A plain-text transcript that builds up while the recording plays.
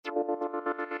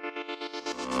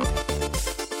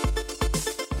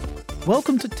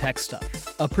Welcome to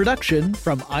TechStuff, a production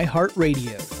from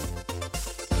iHeartRadio.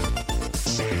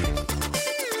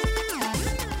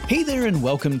 Hey there and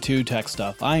welcome to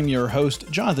TechStuff. I'm your host,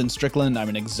 Jonathan Strickland. I'm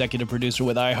an executive producer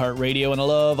with iHeartRadio and I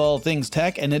love all things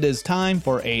tech, and it is time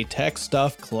for a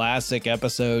TechStuff Classic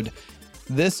episode.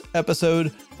 This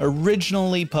episode,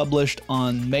 originally published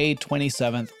on May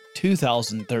 27th,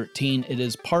 2013, it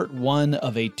is part one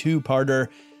of a two-parter,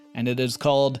 and it is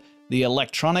called The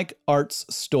Electronic Arts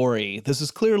Story. This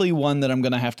is clearly one that I'm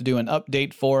going to have to do an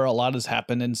update for. A lot has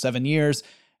happened in 7 years,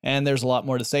 and there's a lot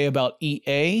more to say about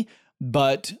EA,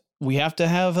 but we have to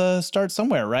have a start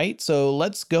somewhere, right? So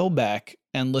let's go back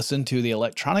and listen to The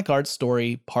Electronic Arts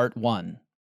Story Part 1.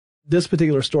 This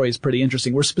particular story is pretty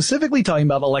interesting. We're specifically talking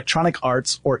about Electronic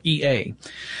Arts, or EA,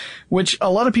 which a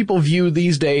lot of people view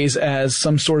these days as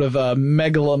some sort of a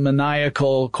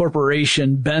megalomaniacal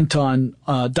corporation bent on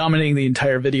dominating the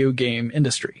entire video game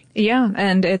industry. Yeah,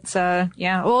 and it's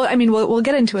well, I mean, we'll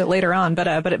get into it later on, but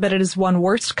it is one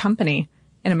worst company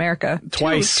in America.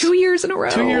 Twice. Two years in a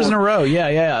row. 2 years in a row.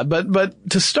 Yeah. But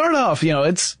to start off, you know,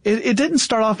 it didn't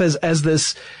start off as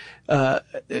this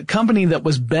company that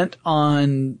was bent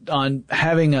on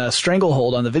having a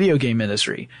stranglehold on the video game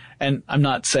industry. And I'm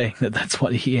not saying that that's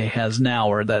what EA has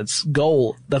now, or that's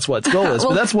what its goal is,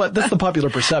 well, but that's the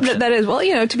popular perception. That is, well,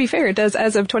 you know, to be fair, it does,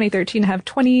 as of 2013, have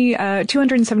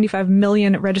 275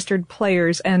 million registered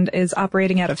players and is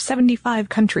operating out of 75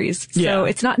 countries. So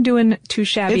it's not doing too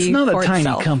shabby. It's not a tiny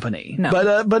itself. company. No.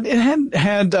 But it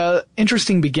had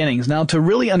interesting beginnings. Now, to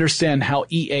really understand how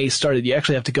EA started, you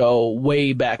actually have to go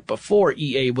way back before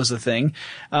EA was a thing.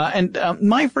 And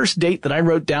my first date that I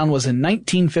wrote down was in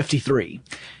 1953.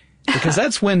 Because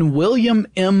that's when William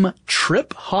M.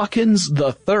 Trip Hawkins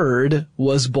III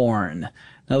was born.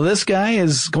 Now, this guy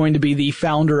is going to be the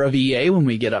founder of EA when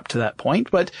we get up to that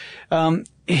point, but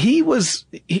it was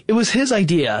his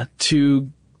idea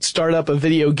to start up a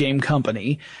video game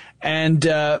company, and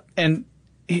you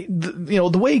know,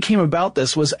 the way he came about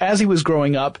this was as he was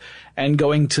growing up and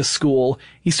going to school,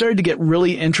 he started to get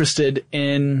really interested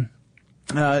in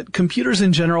computers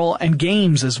in general and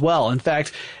games as well. In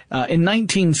fact, in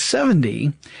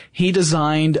 1970, he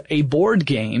designed a board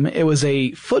game. It was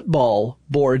a football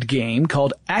board game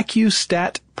called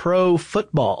AccuStat Pro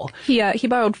Football. He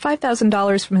borrowed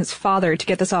 $5,000 from his father to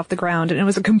get this off the ground, and it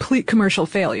was a complete commercial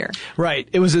failure. Right.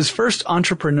 It was his first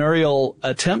entrepreneurial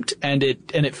attempt, and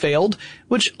it failed,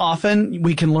 which often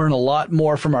we can learn a lot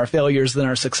more from our failures than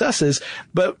our successes,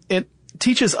 but it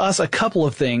teaches us a couple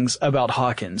of things about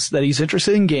Hawkins, that he's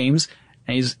interested in games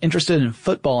and he's interested in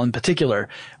football in particular,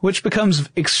 which becomes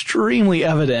extremely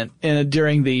evident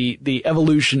during the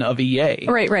evolution of EA.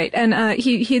 Right. And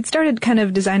he had started kind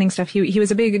of designing stuff. He was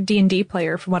a big D&D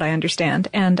player, from what I understand,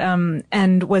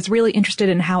 and was really interested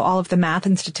in how all of the math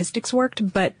and statistics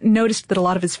worked, but noticed that a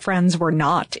lot of his friends were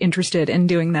not interested in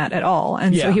doing that at all.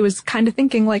 And so he was kind of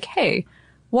thinking like, hey,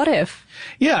 what if?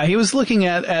 Yeah, he was looking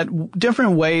at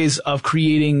different ways of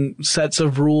creating sets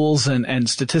of rules and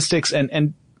statistics,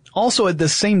 and also at the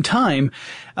same time,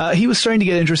 he was starting to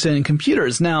get interested in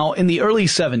computers. Now, in the early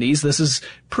 70s, this is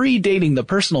predating the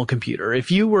personal computer. If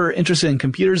you were interested in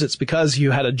computers, it's because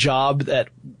you had a job that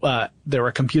there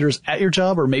were computers at your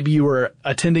job, or maybe you were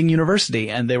attending university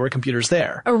and there were computers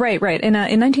there. Oh, right. In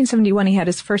 1971, he had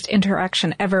his first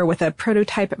interaction ever with a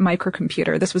prototype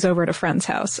microcomputer. This was over at a friend's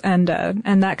house, and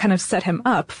that kind of set him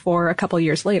up for a couple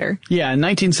years later. Yeah, in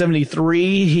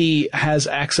 1973, he has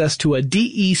access to a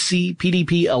DEC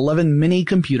PDP-11 mini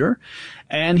computer,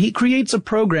 and he creates a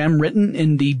program written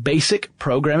in the BASIC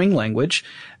programming language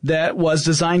that was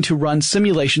designed to run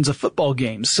simulations of football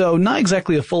games. So not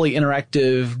exactly a fully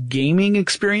interactive gaming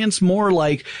experience, more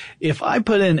like if I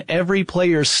put in every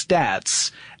player's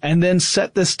stats and then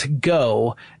set this to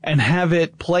go and have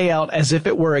it play out as if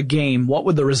it were a game, what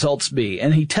would the results be?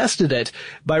 And he tested it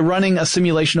by running a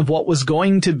simulation of what was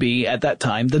going to be, at that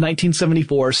time, the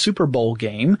 1974 Super Bowl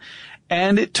game.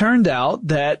 And it turned out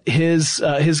that his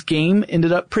game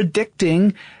ended up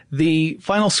predicting the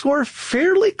final score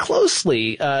fairly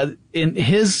closely. In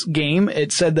his game,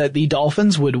 it said that the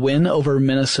Dolphins would win over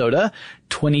Minnesota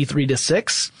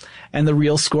 23-6, and the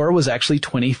real score was actually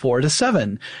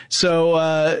 24-7. So,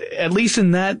 at least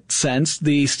in that sense,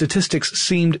 the statistics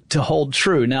seemed to hold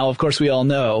true. Now, of course, we all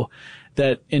know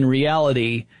that in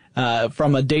reality,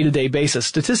 from a day-to-day basis,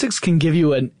 statistics can give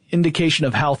you an indication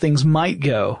of how things might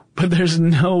go, but there's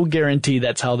no guarantee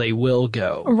that's how they will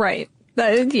go. Right.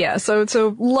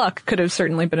 So luck could have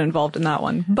certainly been involved in that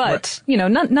one. But, right. You know,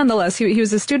 nonetheless, he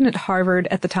was a student at Harvard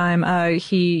at the time.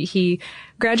 He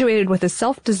graduated with a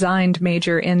self-designed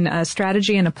major in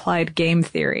strategy and applied game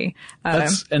theory.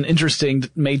 That's an interesting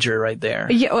major right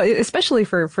there. Yeah, especially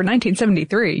for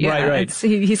 1973. Yeah, right.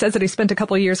 He says that he spent a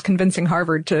couple of years convincing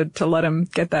Harvard to let him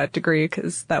get that degree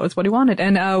because that was what he wanted,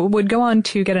 and would go on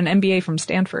to get an MBA from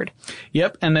Stanford.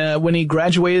 Yep, and when he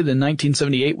graduated in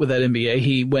 1978 with that MBA,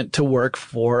 he went to work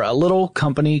for a little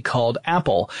company called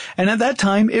Apple, and at that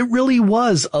time, it really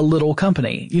was a little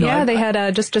company. They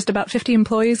had just about 50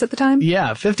 employees at the time.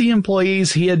 Yeah, 50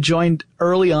 employees. He had joined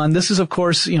early on. This is, of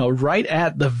course, right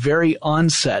at the very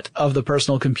onset of the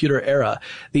personal computer era.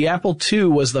 The Apple II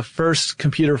was the first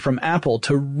computer from Apple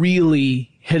to really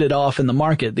hit it off in the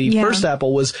market. The first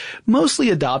Apple was mostly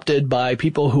adopted by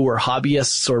people who were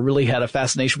hobbyists or really had a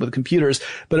fascination with computers,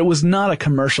 but it was not a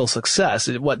commercial success.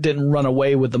 What didn't run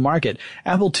away with the market.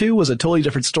 Apple II was a totally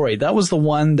different story. That was the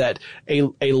one that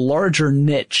a larger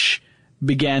niche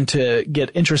began to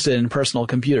get interested in personal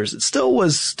computers. It still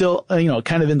was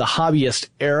kind of in the hobbyist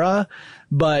era,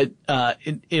 but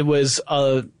it was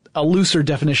a looser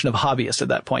definition of hobbyist at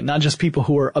that point, not just people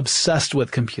who were obsessed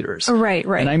with computers. Right.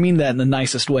 And I mean that in the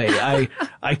nicest way.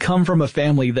 I come from a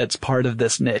family that's part of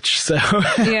this niche, so.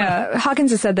 Yeah.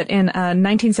 Hawkins has said that in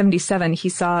 1977 he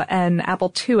saw an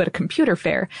Apple II at a computer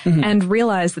fair and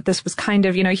realized that this was kind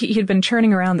of, he had been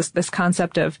churning around this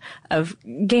concept of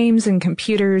games and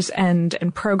computers and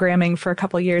programming for a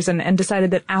couple of years and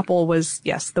decided that Apple was,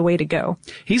 the way to go.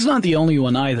 He's not the only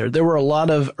one either. There were a lot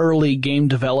of early game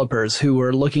developers who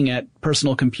were looking at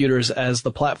personal computers as the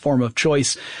platform of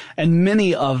choice, and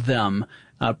many of them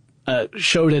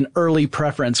showed an early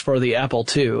preference for the Apple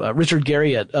II. Richard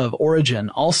Garriott of Origin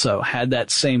also had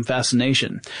that same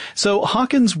fascination. So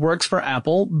Hawkins works for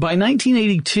Apple. By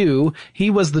 1982, he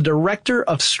was the director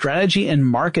of strategy and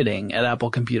marketing at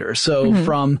Apple Computer. So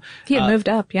he had moved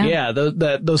up,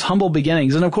 those humble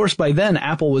beginnings. And of course, by then,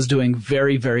 Apple was doing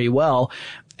very, very well.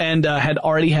 And had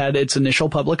already had its initial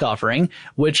public offering,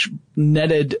 which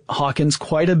netted Hawkins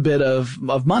quite a bit of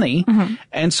money.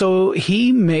 And so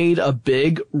he made a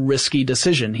big, risky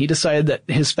decision. He decided that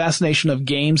his fascination of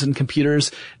games and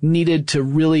computers needed to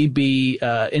really be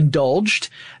indulged.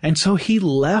 And so he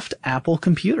left Apple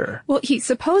Computer. Well, he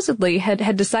supposedly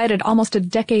had decided almost a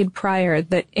decade prior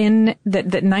that that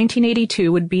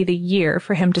 1982 would be the year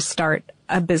for him to start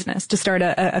a business, to start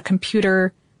a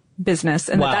computer business,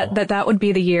 and that would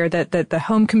be the year that the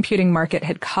home computing market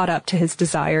had caught up to his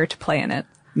desire to play in it.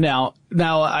 Now,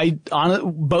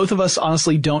 both of us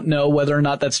honestly don't know whether or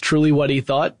not that's truly what he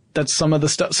thought. That's some of the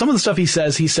stuff he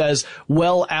says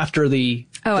well after the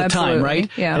time,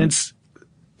 right? Yeah. And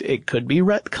it could be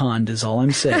retconned is all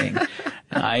I'm saying.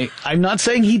 I'm not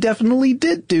saying he definitely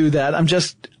did do that.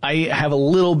 I have a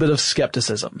little bit of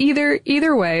skepticism.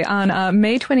 Either way, on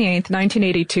May 28th,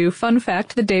 1982, fun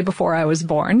fact, the day before I was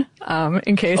born,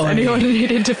 in case anyone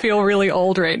needed to feel really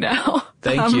old right now.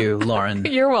 Thank you, Lauren.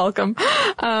 You're welcome.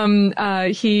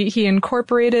 He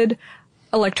incorporated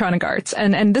Electronic Arts,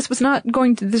 and this was not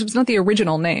the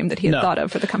original name that he had thought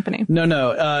of for the company.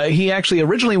 No. He actually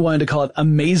originally wanted to call it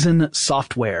Amazin'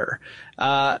 Software.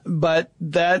 But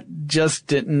that just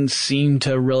didn't seem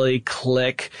to really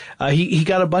click. He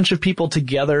got a bunch of people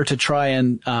together to try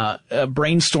and,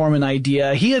 brainstorm an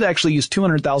idea. He had actually used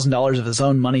 $200,000 of his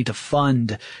own money to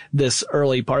fund this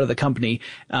early part of the company.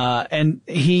 And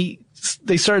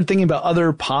they started thinking about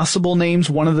other possible names.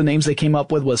 One of the names they came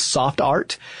up with was Soft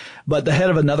Art. But the head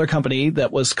of another company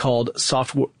that was called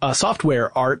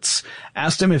Software Arts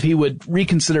asked him if he would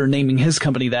reconsider naming his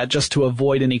company that just to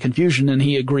avoid any confusion, and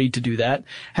he agreed to do that.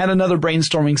 Had another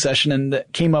brainstorming session and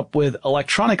came up with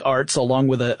Electronic Arts along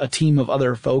with a team of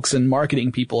other folks and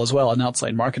marketing people as well, an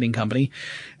outside marketing company.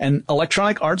 And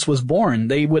Electronic Arts was born.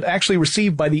 They would actually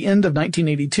receive by the end of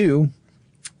 1982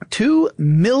 $2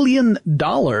 million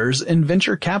in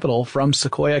venture capital from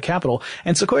Sequoia Capital.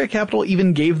 And Sequoia Capital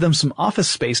even gave them some office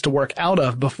space to work out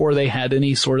of before they had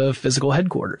any sort of physical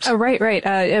headquarters. Oh, right.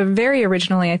 Very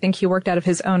originally, I think he worked out of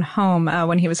his own home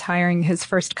when he was hiring his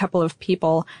first couple of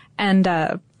people. And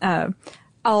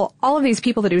all of these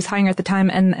people that he was hiring at the time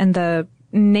and the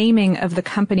naming of the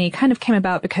company kind of came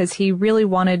about because he really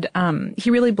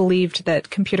believed that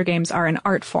computer games are an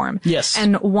art form. Yes.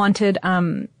 And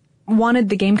wanted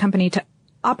the game company to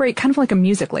operate kind of like a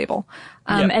music label.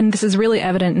 And this is really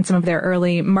evident in some of their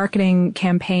early marketing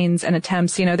campaigns and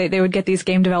attempts. You know, they would get these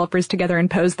game developers together and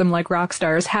pose them like rock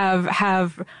stars,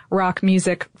 have rock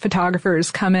music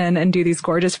photographers come in and do these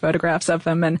gorgeous photographs of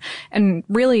them and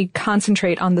really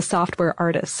concentrate on the software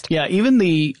artist. Yeah, even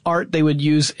the art they would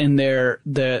use in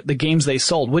the games they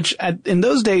sold, which in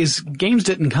those days, games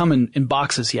didn't come in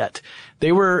boxes yet.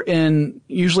 They were in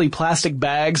usually plastic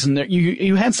bags, and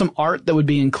you had some art that would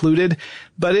be included,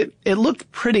 but it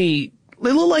looked pretty.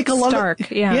 It looked like a lot stark,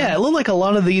 of, yeah. It looked like a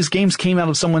lot of these games came out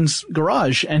of someone's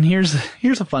garage. And here's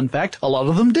a fun fact: a lot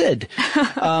of them did.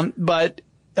 But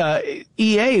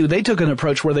EA, they took an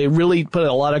approach where they really put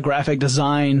a lot of graphic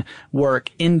design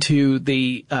work into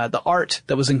the art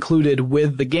that was included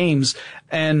with the games.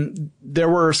 And there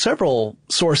were several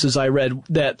sources I read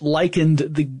that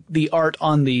likened the art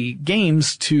on the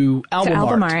games to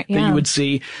album art yeah. that you would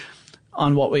see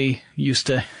on what we used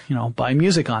to, buy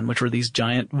music on, which were these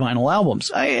giant vinyl albums.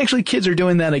 Actually, kids are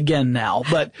doing that again now,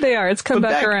 but they are. It's come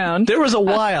back around. There was a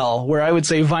while where I would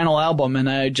say vinyl album and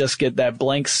I just get that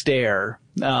blank stare.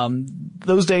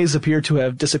 Those days appear to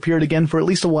have disappeared again for at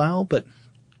least a while, but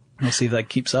we'll see if that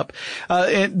keeps up.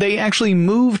 They actually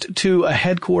moved to a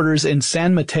headquarters in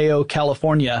San Mateo,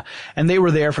 California, and they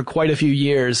were there for quite a few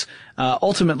years.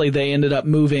 Ultimately, they ended up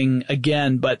moving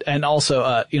again, and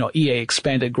also, EA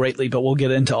expanded greatly, but we'll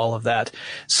get into all of that.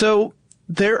 So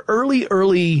their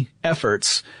early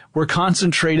efforts were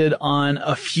concentrated on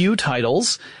a few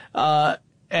titles,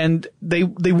 and they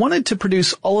wanted to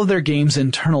produce all of their games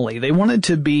internally. They wanted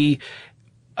to be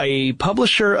a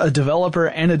publisher, a developer,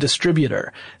 and a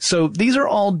distributor. So these are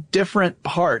all different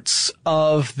parts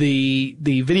of the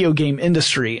video game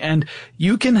industry. And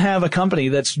you can have a company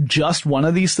that's just one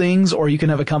of these things, or you can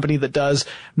have a company that does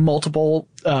multiple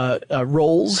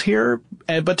roles here.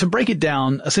 But to break it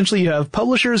down, essentially you have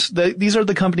publishers. These are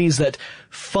the companies that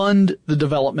fund the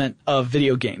development of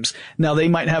video games. Now, they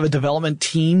might have a development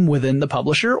team within the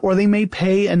publisher, or they may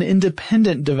pay an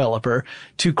independent developer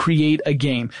to create a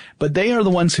game. But they are the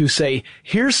ones who say,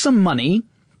 here's some money.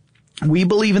 We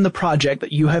believe in the project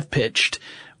that you have pitched.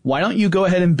 Why don't you go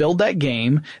ahead and build that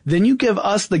game? Then you give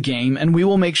us the game, and we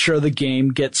will make sure the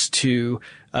game gets to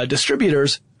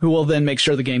distributors, who will then make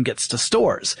sure the game gets to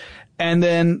stores. And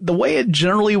then the way it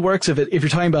generally works, if you're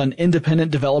talking about an independent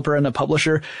developer and a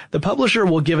publisher, the publisher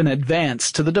will give an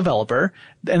advance to the developer,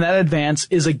 and that advance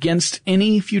is against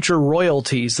any future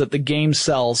royalties that the game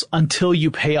sells until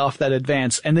you pay off that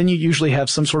advance. And then you usually have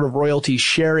some sort of royalty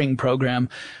sharing program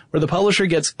where the publisher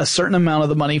gets a certain amount of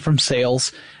the money from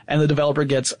sales and the developer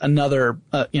gets another,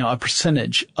 a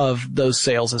percentage of those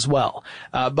sales as well.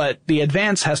 But the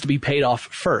advance has to be paid off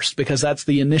first because that's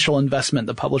the initial investment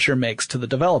the publisher makes to the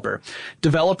developer.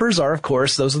 Developers are, of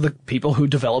course, those are the people who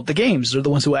develop the games. They're the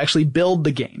ones who actually build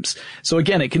the games. So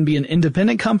again, it can be an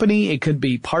independent company. It could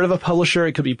be part of a publisher.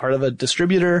 It could be part of a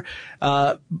distributor.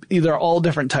 There are all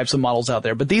different types of models out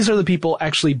there, but these are the people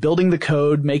actually building the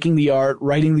code, making the art,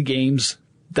 writing the games.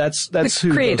 That's the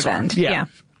who creative those are. end. Yeah.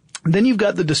 Then you've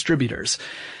got the distributors.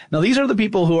 Now, these are the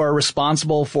people who are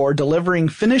responsible for delivering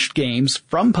finished games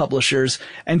from publishers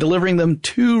and delivering them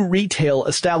to retail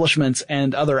establishments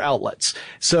and other outlets.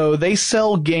 So they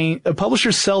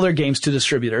publishers sell their games to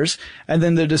distributors, and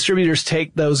then the distributors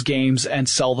take those games and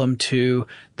sell them to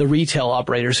the retail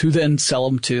operators, who then sell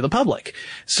them to the public.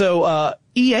 So,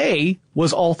 EA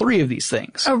was all three of these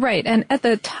things. Oh, right. And at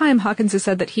the time, Hawkins has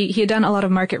said that he had done a lot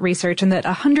of market research and that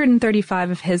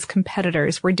 135 of his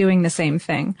competitors were doing the same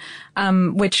thing,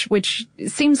 which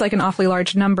seems like an awfully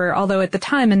large number. Although at the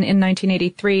time in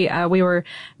 1983, we were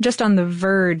just on the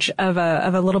verge of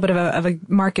a little bit of a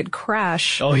market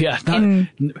crash. Oh yeah.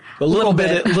 A little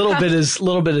bit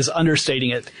is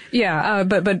understating it. Yeah.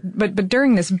 But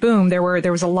during this boom, there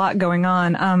was a lot going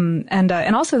on. And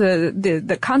also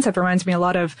the concept reminds me a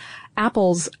lot of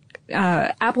Apple's.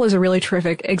 Apple is a really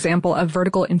terrific example of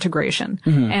vertical integration.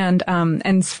 Mm-hmm.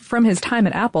 And from his time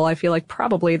at Apple, I feel like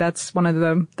probably that's one of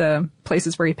the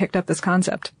places where he picked up this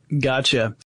concept.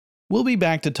 Gotcha. We'll be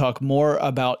back to talk more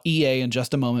about EA in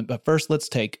just a moment, but first let's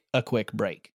take a quick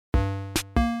break.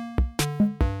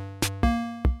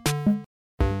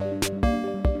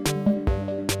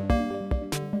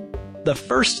 The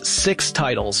first 6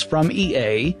 titles from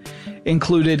EA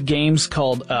included games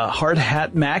called Hard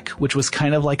Hat Mac, which was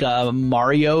kind of like a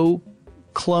Mario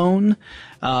clone.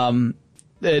 Or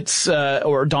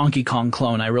Donkey Kong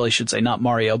clone, I really should say, not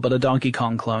Mario, but a Donkey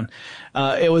Kong clone.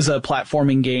 It was a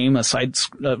platforming game,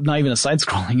 not even a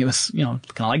side-scrolling, it was, kind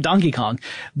of like Donkey Kong.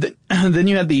 Then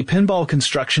you had the Pinball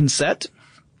Construction Set.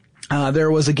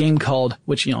 There was a game called,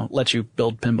 which, lets you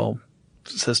build pinball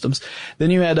systems.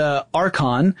 Then you had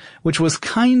Archon, which was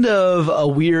kind of a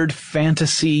weird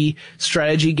fantasy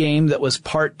strategy game that was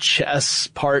part chess,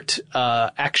 part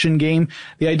action game.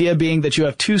 The idea being that you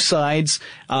have two sides.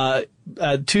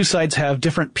 two sides have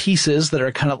different pieces that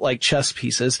are kind of like chess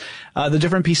pieces. The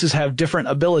different pieces have different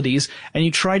abilities, and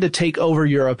you try to take over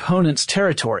your opponent's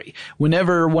territory.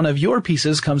 Whenever one of your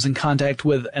pieces comes in contact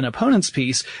with an opponent's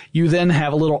piece, you then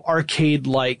have a little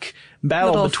arcade-like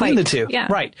battle between the two. Yeah.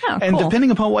 Right. Oh, and cool.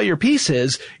 depending upon what your piece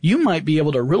is, you might be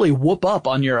able to really whoop up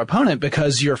on your opponent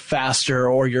because you're faster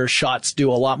or your shots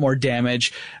do a lot more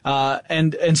damage.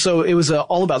 And so it was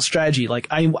all about strategy. Like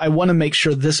I want to make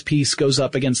sure this piece goes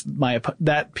up against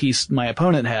that piece my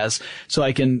opponent has so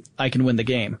I can win the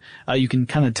game. You can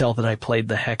kind of tell that I played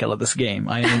the heck out of this game.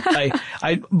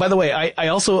 By the way, I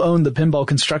also owned the Pinball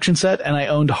Construction set and I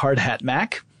owned Hard Hat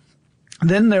Mac.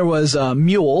 Then there was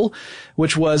Mule,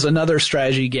 which was another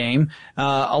strategy game.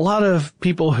 A lot of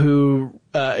people who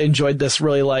enjoyed this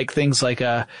really like things like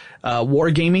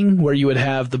wargaming, where you would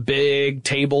have the big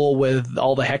table with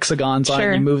all the hexagons on it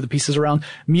and you move the pieces around.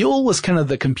 Mule was kind of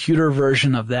the computer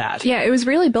version of that. Yeah, it was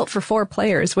really built for 4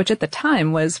 players, which at the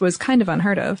time was kind of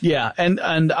unheard of. Yeah, and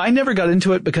I never got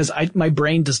into it because my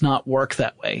brain does not work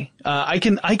that way. I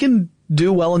can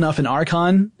do well enough in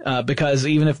Archon, because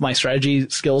even if my strategy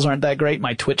skills aren't that great,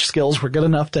 my Twitch skills were good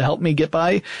enough to help me get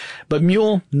by. But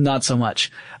Mule, not so much.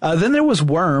 Then there was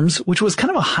Worms, which was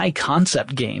kind of a high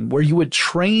concept game where you would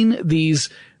train these,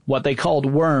 what they called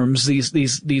worms,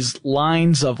 these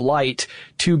lines of light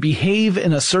to behave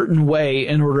in a certain way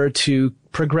in order to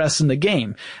progress in the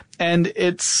game. And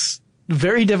it's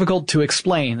very difficult to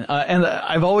explain. And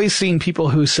I've always seen people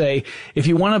who say, if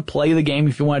you want to play the game,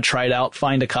 if you want to try it out,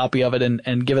 find a copy of it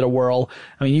and give it a whirl.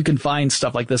 I mean, you can find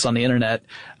stuff like this on the internet.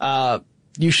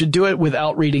 You should do it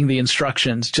without reading the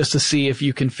instructions just to see if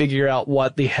you can figure out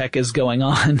what the heck is going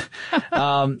on.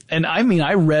 And I mean,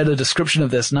 I read a description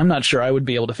of this and I'm not sure I would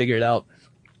be able to figure it out.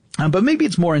 But maybe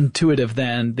it's more intuitive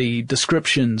than the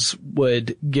descriptions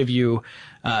would give you,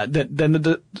 than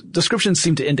the descriptions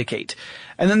seem to indicate.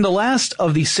 And then the last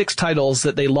of the 6 titles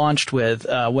that they launched with,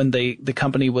 when the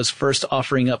company was first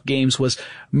offering up games was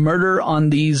Murder on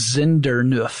the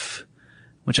Zindernuf,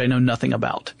 which I know nothing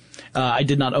about. I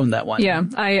did not own that one. Yeah,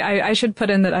 I should put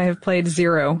in that I have played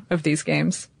 0 of these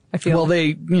games, I feel. Well,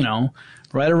 they,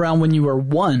 right around when you were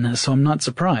 1, so I'm not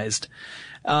surprised.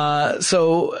 But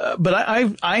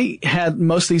I had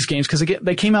most of these games because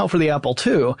they came out for the Apple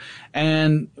II,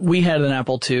 and we had an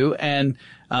Apple II, and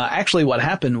actually what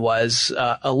happened was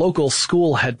a local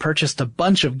school had purchased a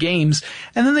bunch of games,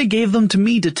 and then they gave them to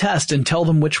me to test and tell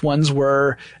them which ones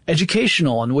were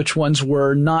educational and which ones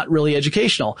were not really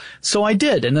educational. So I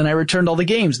did, and then I returned all the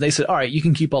games, and they said, all right, you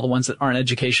can keep all the ones that aren't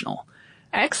educational.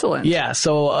 Excellent. Yeah,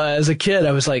 so as a kid,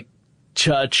 I was like,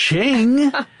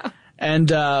 cha-ching! And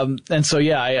so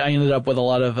yeah, I ended up with a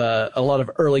lot of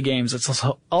early games. It's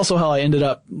also how I ended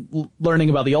up learning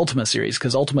about the Ultima series,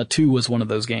 because Ultima 2 was one of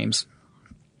those games.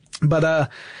 But,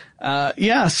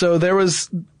 yeah, so that was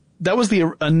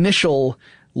the initial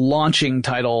launching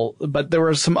title, but there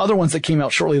were some other ones that came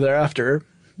out shortly thereafter.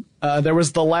 There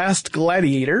was The Last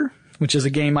Gladiator, which is a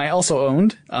game I also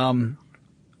owned.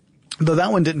 Though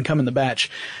that one didn't come in the batch.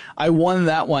 I won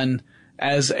that one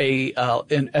as a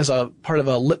part of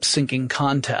a lip syncing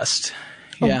contest.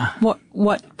 Yeah.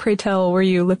 What, pray tell, were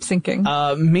you lip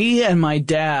syncing? Me and my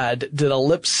dad did a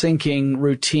lip syncing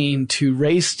routine to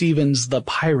Ray Stevens' The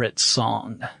Pirate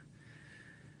Song,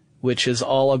 which is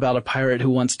all about a pirate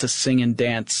who wants to sing and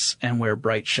dance and wear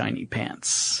bright shiny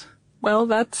pants. Well,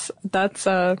 that's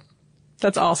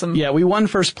awesome. Yeah, we won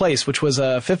first place, which was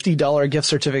a $50 gift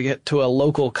certificate to a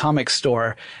local comic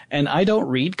store. And I don't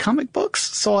read comic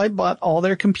books, so I bought all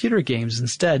their computer games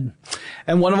instead.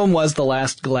 And one of them was The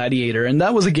Last Gladiator. And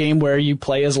that was a game where you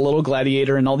play as a little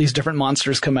gladiator and all these different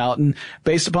monsters come out. And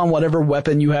based upon whatever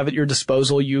weapon you have at your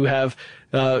disposal, you have,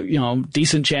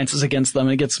 decent chances against them.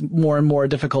 And it gets more and more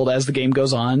difficult as the game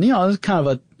goes on. It's kind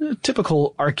of a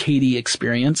typical arcadey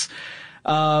experience.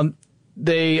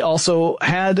 They also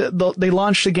they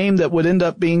launched a game that would end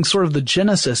up being sort of the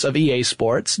genesis of EA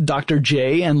Sports. Dr.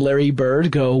 J and Larry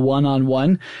Bird go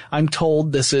one-on-one. I'm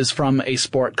told this is from a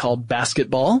sport called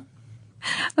basketball.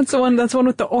 That's the one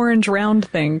with the orange round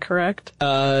thing, correct?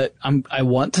 I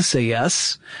want to say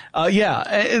yes.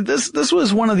 Yeah, this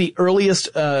was one of the earliest,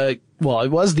 it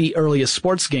was the earliest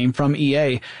sports game from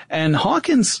EA, and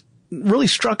Hawkins really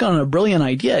struck on a brilliant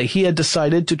idea. He had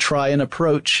decided to try and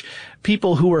approach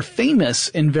people who were famous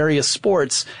in various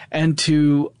sports and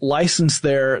to license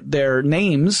their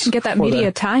names. Get that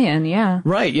media tie-in, yeah.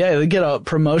 Right, yeah. They get a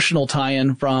promotional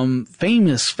tie-in from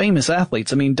famous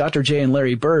athletes. I mean, Dr. J and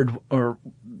Larry Bird are,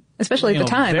 especially at the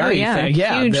time. Very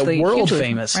hugely, they're world hugely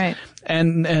famous. Right.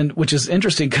 And which is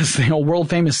interesting because they are world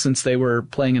famous since they were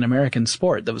playing an American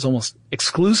sport that was almost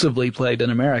exclusively played in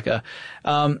America.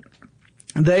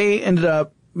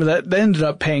 That ended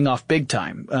up paying off big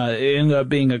time. It ended up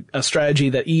being a strategy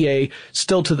that EA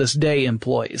still to this day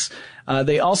employs.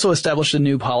 They also established a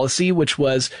new policy, which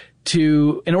was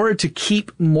in order to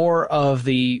keep more of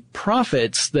the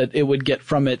profits that it would get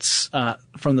from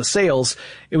from the sales,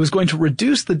 it was going to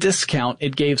reduce the discount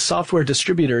it gave software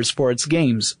distributors for its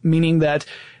games, meaning that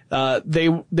they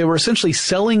were essentially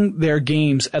selling their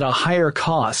games at a higher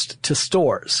cost to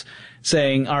stores,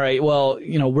 saying, all right, well,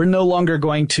 we're no longer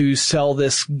going to sell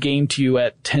this game to you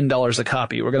at $10 a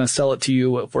copy. We're going to sell it to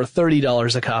you for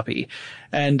 $30 a copy.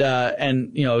 And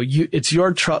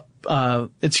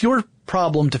it's your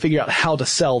problem to figure out how to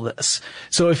sell this.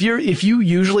 So if you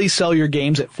usually sell your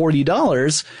games at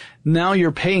 $40, now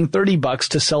you're paying $30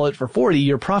 to sell it for $40.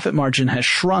 Your profit margin has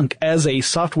shrunk as a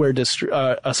software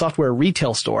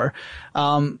retail store.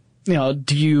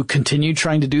 Do you continue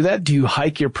trying to do that? Do you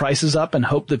hike your prices up and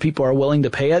hope that people are willing to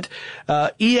pay it?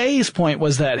 EA's point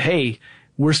was that, hey,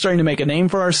 we're starting to make a name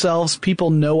for ourselves.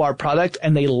 People know our product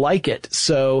and they like it.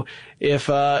 So if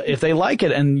they like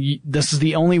it and this is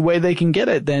the only way they can get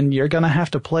it, then you're going to have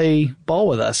to play ball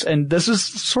with us. And this is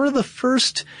sort of the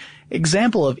first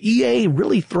example of EA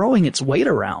really throwing its weight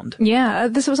around. Yeah.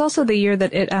 This was also the year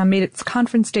that it made its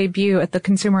conference debut at the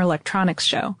Consumer Electronics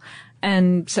Show.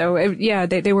 And so,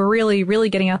 they were really, really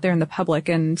getting out there in the public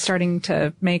and starting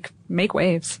to make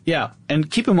waves. Yeah.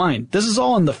 And keep in mind, this is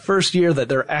all in the first year that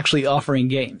they're actually offering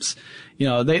games. They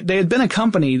had been a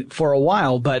company for a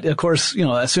while, but of course,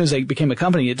 as soon as they became a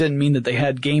company, it didn't mean that they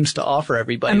had games to offer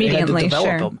everybody. Immediately, they had to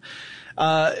develop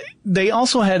them. They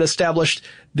also had established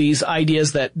these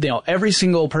ideas that, every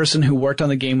single person who worked on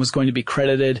the game was going to be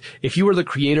credited. If you were the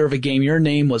creator of a game, your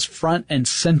name was front and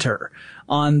center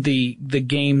on the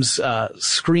game's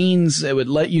screens. It would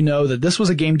let you know that this was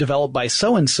a game developed by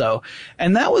so-and-so.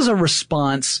 And that was a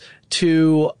response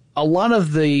to a lot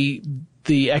of the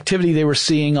activity they were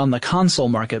seeing on the console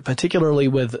market, particularly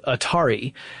with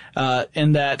Atari,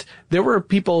 in that there were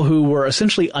people who were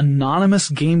essentially anonymous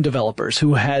game developers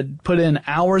who had put in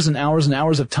hours and hours and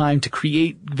hours of time to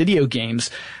create video games,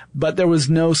 but there was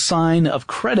no sign of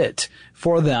credit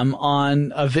for them on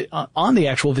the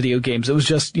actual video games. It was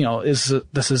just,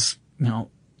 this is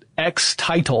X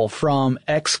title from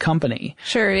X company.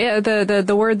 Sure. Yeah.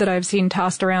 The word that I've seen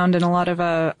tossed around in a lot of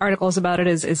articles about it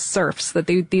is serfs, that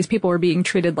these people were being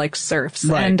treated like serfs.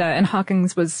 Right. And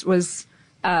Hawkins was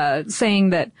saying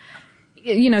that,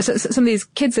 so some of these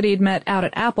kids that he'd met out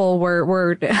at Apple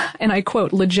were, and I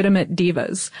quote, legitimate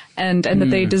divas, and that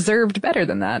they deserved better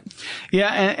than that.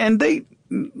 Yeah. And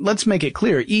let's make it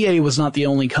clear, EA was not the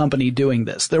only company doing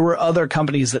this. There were other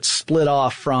companies that split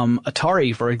off from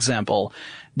Atari, for example,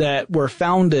 that were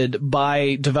founded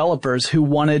by developers who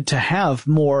wanted to have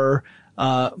more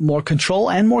control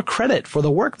and more credit for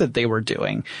the work that they were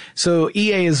doing. So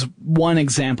EA is one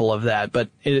example of that, but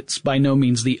it's by no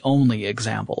means the only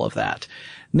example of that.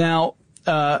 Now,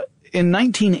 in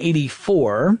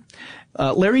 1984,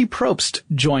 Larry Probst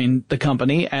joined the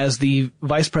company as the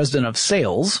vice president of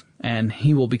sales, and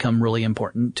he will become really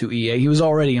important to EA. He was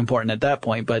already important at that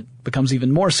point, but becomes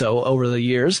even more so over the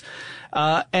years.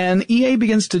 And EA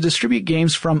begins to distribute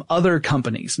games from other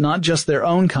companies, not just their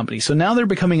own company. So now they're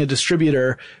becoming a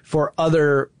distributor for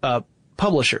other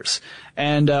publishers.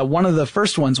 And one of the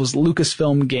first ones was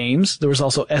Lucasfilm Games. There was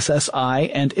also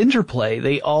SSI and Interplay.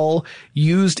 They all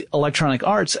used Electronic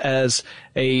Arts as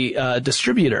a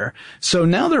distributor. So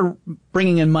now they're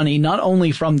bringing in money not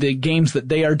only from the games that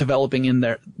they are developing in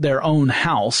their own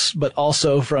house, but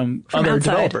also from other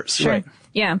outside. Developers. Sure. Right.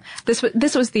 Yeah, this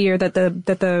was the year that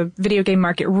the video game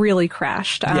market really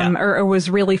crashed, or was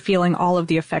really feeling all of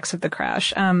the effects of the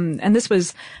crash. And this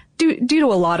was due to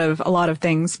a lot of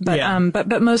things,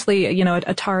 but mostly,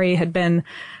 Atari had been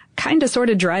kind of sort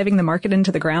of driving the market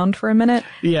into the ground for a minute.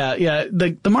 Yeah.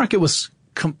 The market was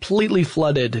completely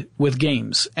flooded with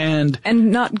games and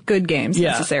not good games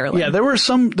necessarily. Yeah, there were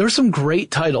some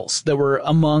great titles that were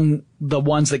among the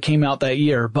ones that came out that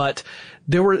year, but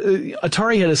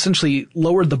Atari had essentially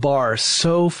lowered the bar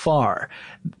so far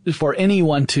for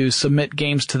anyone to submit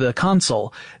games to the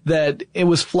console that it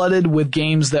was flooded with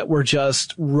games that were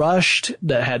just rushed,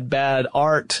 that had bad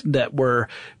art, that were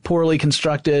poorly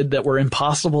constructed, that were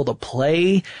impossible to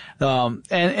play.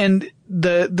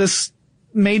 This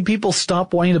made people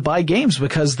stop wanting to buy games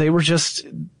because they were just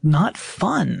not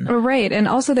fun. Right. And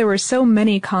also there were so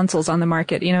many consoles on the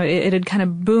market. It had kind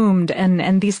of boomed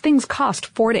and these things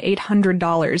cost $400 to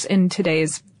 $800 in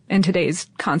today's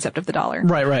concept of the dollar.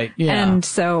 Right. Yeah. And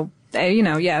so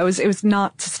it was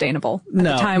not sustainable at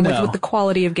the time with the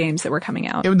quality of games that were coming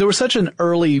out. There was such an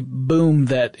early boom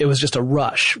that it was just a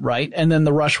rush, right? And then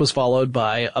the rush was followed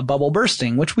by a bubble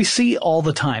bursting, which we see all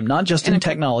the time, not just in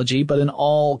technology, but in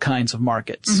all kinds of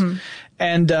markets. Mm-hmm.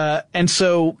 And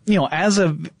so, as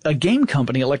a game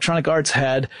company, Electronic Arts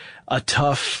had a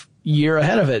tough year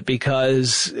ahead of it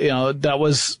because,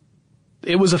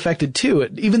 it was affected too.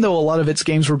 Even though a lot of its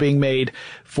games were being made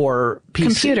for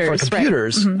computers. Right.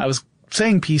 Mm-hmm. I was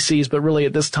saying PCs, but really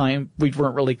at this time we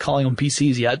weren't really calling them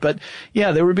PCs yet. But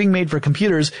yeah, they were being made for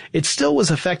computers. It still was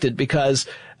affected because,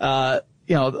 a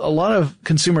lot of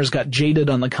consumers got jaded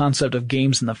on the concept of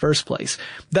games in the first place.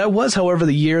 That was, however,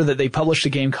 the year that they published a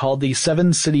game called The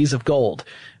Seven Cities of Gold,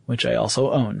 which I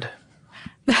also owned.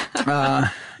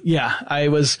 I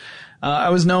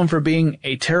was known for being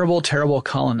a terrible, terrible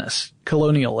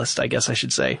colonialist, I guess I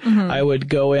should say. Mm-hmm. I would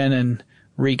go in and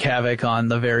wreak havoc on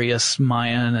the various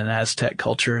Mayan and Aztec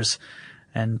cultures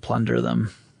and plunder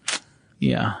them.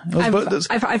 Yeah.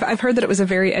 I've heard that it was a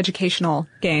very educational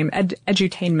game,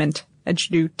 edutainmental.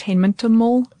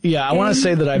 Yeah, I want to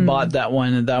say that I bought that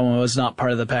one, and that one was not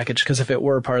part of the package, because if it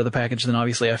were part of the package, then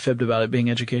obviously I fibbed about it being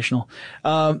educational.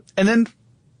 And then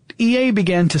EA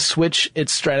began to switch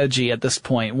its strategy at this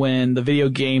point when the video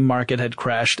game market had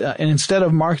crashed. And instead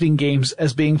of marketing games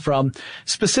as being from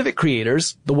specific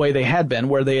creators, the way they had been,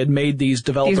 where they had made these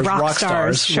developers rock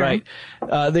stars, sure. Right?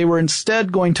 They were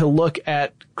instead going to look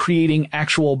at creating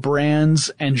actual brands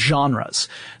and genres.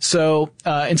 So,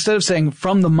 instead of saying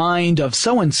from the mind of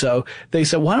so-and-so, they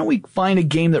said, why don't we find a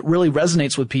game that really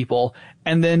resonates with people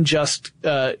and then just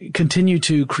continue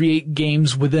to create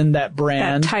games within that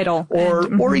brand, that title,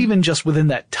 or even just within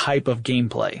that type of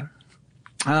gameplay.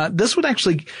 This would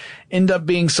actually end up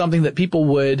being something that people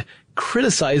would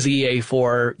criticize EA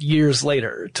for years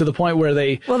later, to the point where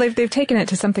they've taken it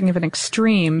to something of an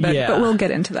extreme, but we'll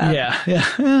get into that.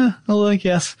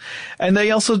 Yes. And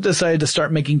they also decided to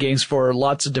start making games for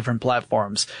lots of different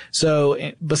platforms.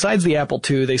 So besides the Apple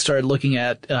II, they started looking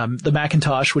at the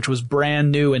Macintosh, which was brand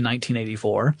new in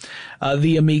 1984,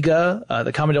 the Amiga,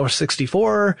 the Commodore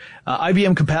 64,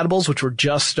 IBM compatibles, which were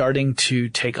just starting to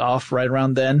take off right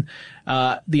around then,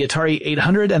 the Atari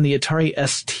 800 and the Atari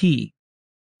ST.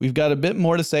 We've got a bit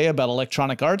more to say about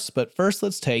Electronic Arts, but first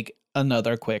let's take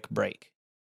another quick break.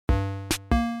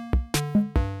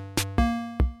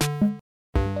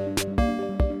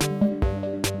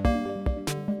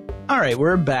 All right,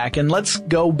 we're back, and let's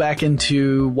go back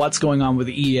into what's going on with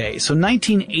EA. So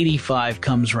 1985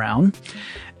 comes around,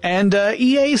 and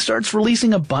EA starts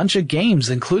releasing a bunch of games,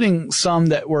 including some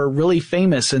that were really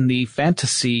famous in the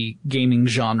fantasy gaming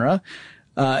genre.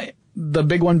 The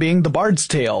big one being The Bard's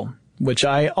Tale, which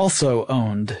I also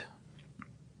owned.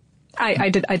 I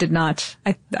did not.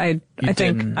 I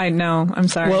think I know. I'm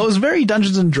sorry. Well, it was very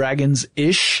Dungeons and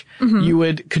Dragons-ish. Mm-hmm. You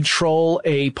would control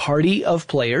a party of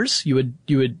players. You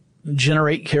would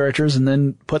generate characters and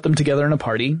then put them together in a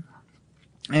party.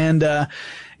 And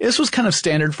this was kind of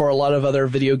standard for a lot of other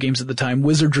video games at the time.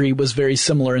 Wizardry was very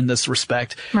similar in this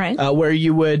respect, right? Where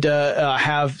you would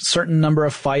have certain number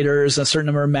of fighters, a certain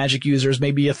number of magic users,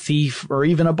 maybe a thief or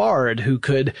even a bard who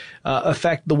could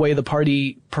affect the way the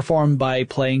party performed by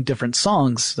playing different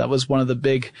songs. That was one of the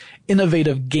big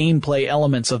innovative gameplay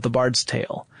elements of The Bard's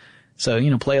Tale. So,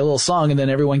 play a little song and then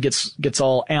everyone gets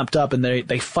all amped up and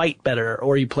they fight better.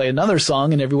 Or you play another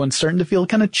song and everyone's starting to feel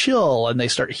kind of chill and they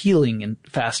start healing and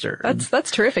faster. That's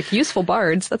terrific. Useful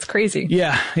bards. That's crazy.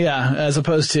 Yeah, as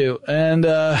opposed to, and,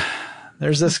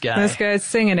 there's this guy. This guy's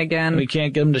singing again. We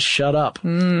can't get him to shut up.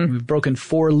 We've broken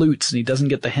 4 lutes and he doesn't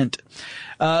get the hint.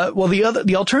 Well,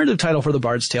 the alternative title for The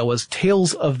Bard's Tale was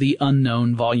Tales of the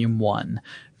Unknown Volume 1.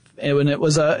 And it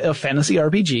was a fantasy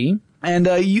RPG. And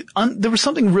there was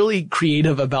something really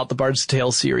creative about the Bard's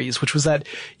Tale series, which was that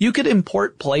you could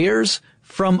import players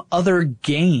from other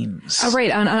games. Oh,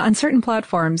 right. On certain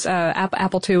platforms,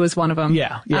 Apple II was one of them.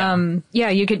 Yeah.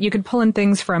 You could pull in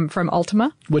things from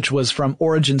Ultima, which was from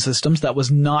Origin Systems. That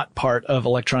was not part of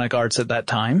Electronic Arts at that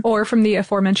time. Or from the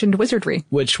aforementioned Wizardry,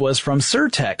 which was from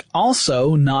Surtech,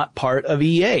 also not part of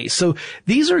EA. So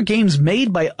these are games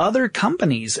made by other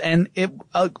companies, and it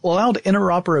allowed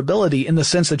interoperability in the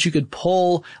sense that you could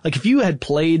pull, like if you had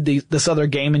played this other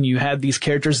game and you had these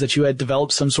characters that you had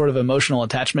developed some sort of emotional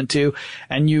attachment to,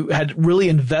 and you had really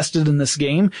invested in this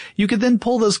game, you could then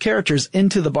pull those characters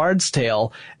into The Bard's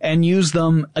Tale and use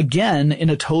them again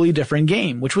in a totally different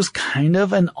game, which was kind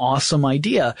of an awesome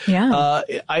idea. Yeah.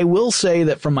 I will say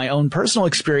that from my own personal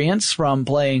experience from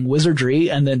playing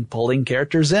Wizardry and then pulling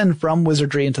characters in from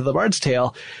Wizardry into The Bard's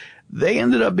Tale, they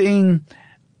ended up being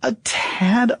a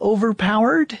tad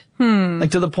overpowered.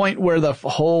 Like to the point where the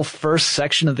whole first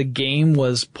section of the game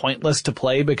was pointless to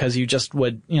play because you just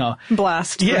would,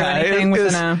 blast through anything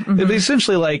within a... It'd be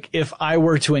essentially like if I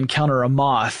were to encounter a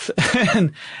moth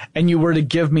and you were to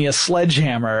give me a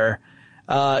sledgehammer,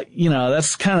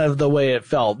 that's kind of the way it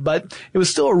felt. But it was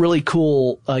still a really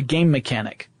cool game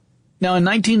mechanic. Now, in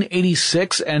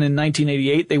 1986 and in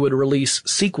 1988, they would release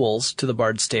sequels to the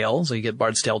Bard's Tale. So you get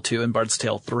Bard's Tale 2 and Bard's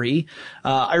Tale 3.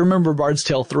 I remember Bard's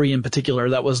Tale 3 in particular.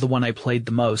 That was the one I played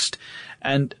the most.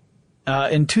 And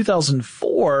in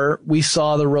 2004, we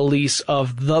saw the release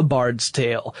of The Bard's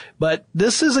Tale. But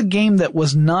this is a game that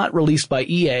was not released by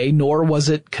EA, nor was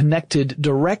it connected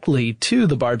directly to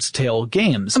the Bard's Tale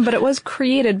games. But it was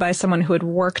created by someone who had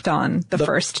worked on the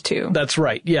first two. That's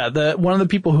right. Yeah. One of the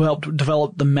people who helped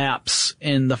develop the maps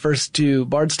in the first two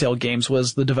Bard's Tale games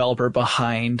was the developer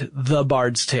behind The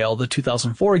Bard's Tale, the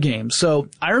 2004 game. So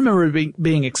I remember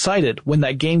being excited when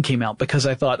that game came out because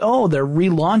I thought, oh, they're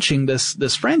relaunching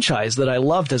this franchise that I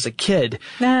loved as a kid.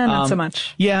 Nah, not so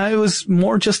much. Yeah, it was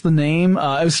more just the name.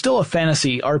 It was still a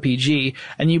fantasy RPG,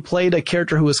 and you played a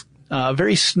character who was a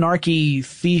very snarky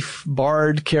thief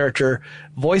bard character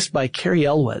voiced by Carrie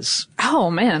Elwes. Oh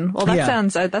man, well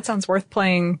that sounds worth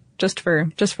playing just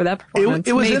for that performance.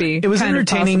 It was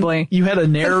entertaining. Possibly. You had a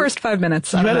the first 5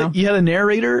 minutes. You had a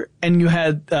narrator, and you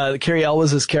had Carrie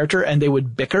Elwes' character, and they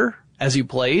would bicker as you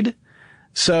played.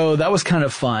 So that was kind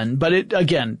of fun, but it,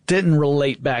 again, didn't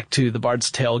relate back to the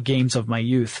Bard's Tale games of my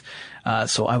youth.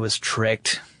 So I was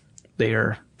tricked. They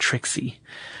are tricksy.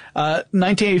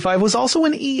 1985 was also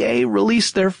when EA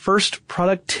released their first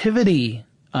productivity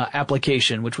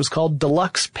application, which was called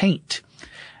Deluxe Paint.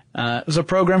 It was a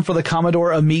program for the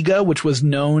Commodore Amiga, which was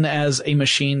known as a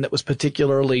machine that was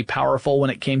particularly powerful when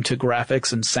it came to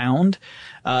graphics and sound.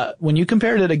 When you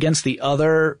compared it against the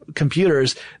other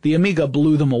computers, the Amiga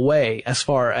blew them away as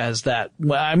far as that.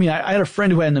 I mean, I had a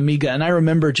friend who had an Amiga, and I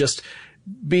remember just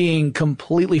being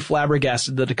completely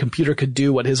flabbergasted that a computer could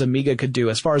do what his Amiga could do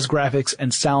as far as graphics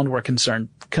and sound were concerned.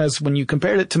 Because when you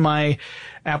compared it to my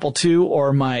Apple II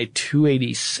or my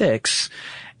 286,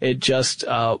 it just,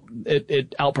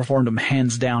 it outperformed them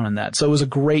hands down in that. So it was a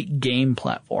great game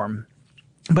platform.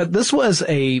 But this was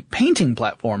a painting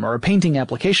platform, or a painting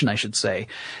application, I should say.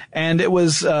 And it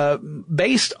was,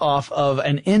 based off of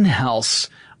an in-house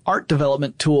art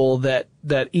development tool that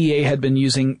EA had been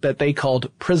using that they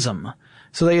called Prism.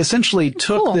 So they essentially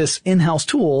took this in-house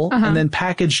tool and then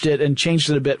packaged it and changed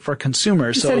it a bit for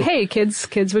consumers. So said, hey,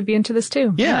 kids would be into this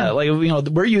too. Yeah, like,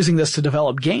 we're using this to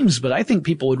develop games, but I think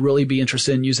people would really be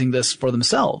interested in using this for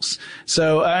themselves.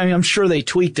 So I'm sure they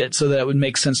tweaked it so that it would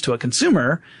make sense to a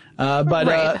consumer. But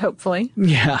right, hopefully.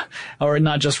 Yeah, or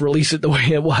not just release it the way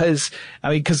it was.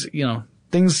 I mean, cause,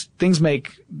 things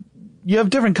make, you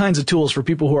have different kinds of tools for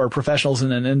people who are professionals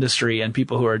in an industry and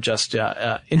people who are just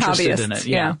interested in it.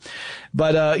 Yeah.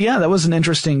 But that was an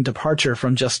interesting departure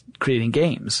from just creating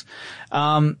games.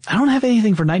 I don't have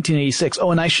anything for 1986.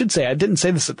 Oh, and I should say, I didn't say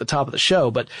this at the top of the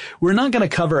show, but we're not going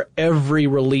to cover every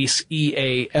release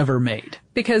EA ever made.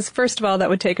 Because first of all, that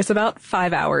would take us about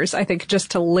 5 hours, I think,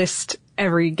 just to list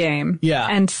every game. Yeah.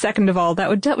 And second of all, that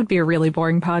would be a really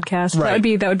boring podcast.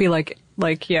 Right. That would be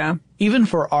like, yeah. Even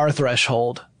for our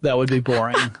threshold, that would be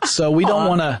boring. So we don't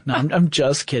want to, no, I'm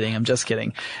just kidding.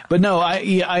 But no,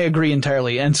 I agree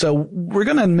entirely. And so we're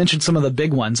going to mention some of the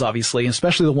big ones, obviously,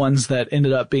 especially the ones that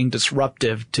ended up being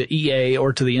disruptive to EA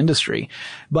or to the industry.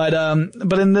 But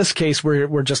in this case,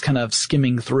 we're just kind of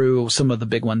skimming through some of the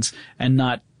big ones and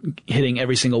not hitting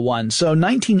every single one. So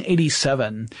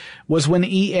 1987 was when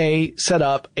EA set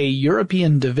up a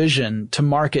European division to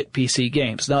market PC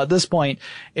games. Now at this point,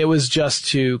 it was just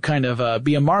to kind of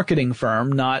be a marketing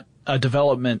firm, not a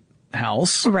development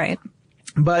house. Right.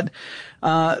 But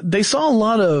they saw a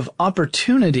lot of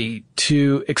opportunity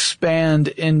to expand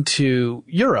into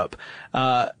Europe.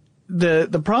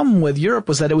 The problem with Europe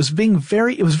was that it was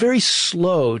very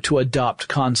slow to adopt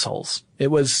consoles.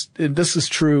 This is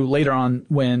true later on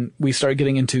when we started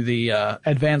getting into the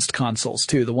advanced consoles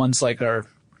too, the ones like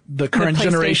the current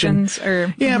generation.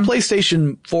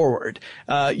 PlayStation forward.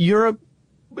 Europe,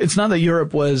 it's not that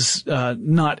Europe was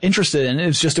not interested in it,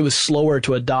 it's just it was slower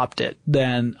to adopt it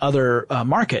than other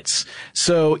markets.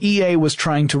 So EA was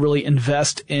trying to really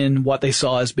invest in what they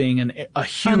saw as being a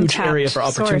huge untapped area for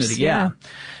opportunity. Source, yeah.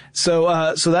 So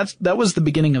that was the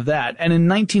beginning of that. And in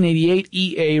 1988,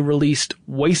 EA released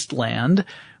Wasteland,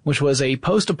 which was a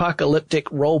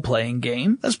post-apocalyptic role-playing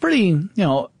game. That's pretty,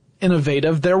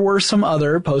 innovative. There were some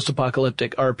other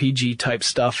post-apocalyptic RPG type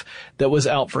stuff that was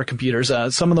out for computers.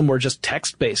 Some of them were just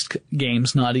text-based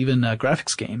games, not even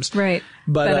graphics games. Right.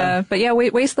 But yeah,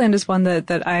 Wasteland is one that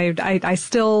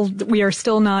we are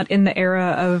still not in the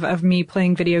era of me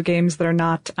playing video games that are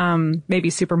not maybe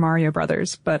Super Mario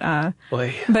Brothers, but a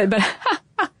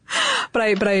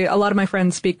lot of my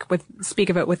friends speak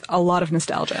of it with a lot of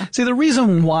nostalgia. See, the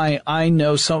reason why I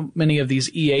know so many of these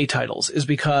EA titles is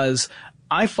because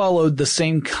I followed the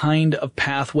same kind of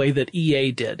pathway that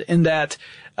EA did, in that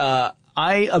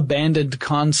I abandoned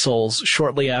consoles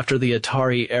shortly after the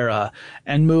Atari era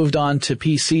and moved on to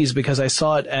PCs because I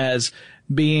saw it as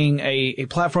being a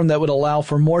platform that would allow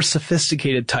for more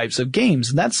sophisticated types of games.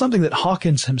 And that's something that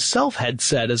Hawkins himself had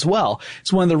said as well.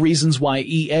 It's one of the reasons why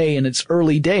EA in its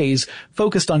early days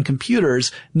focused on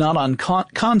computers, not on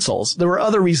consoles. There were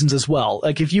other reasons as well.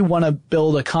 Like if you want to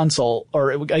build a console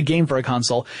or a game for a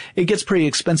console, it gets pretty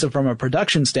expensive from a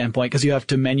production standpoint because you have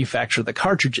to manufacture the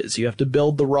cartridges. You have to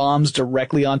build the ROMs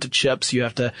directly onto chips. You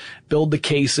have to build the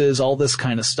cases, all this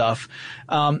kind of stuff.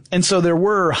 And so there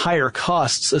were higher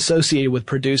costs associated with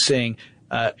producing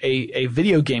a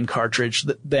video game cartridge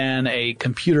than a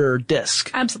computer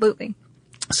disc. Absolutely.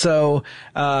 So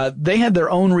they had their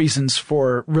own reasons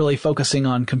for really focusing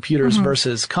on computers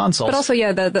versus consoles. But also,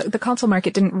 yeah, the console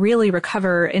market didn't really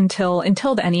recover until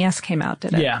the NES came out,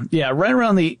 did it? Yeah. Right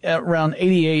around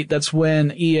 88, that's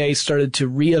when EA started to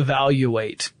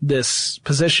reevaluate this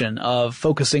position of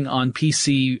focusing on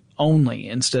PC only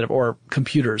instead of, or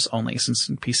computers only, since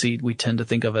in PC we tend to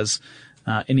think of as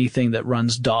anything that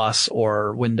runs DOS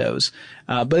or Windows.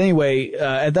 But anyway,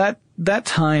 at that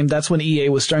time, that's when EA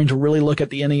was starting to really look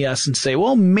at the NES and say,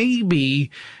 well,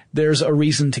 maybe there's a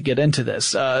reason to get into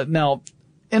this. Now,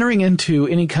 entering into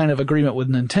any kind of agreement with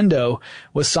Nintendo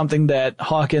was something that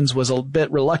Hawkins was a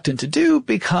bit reluctant to do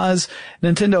because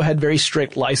Nintendo had very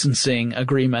strict licensing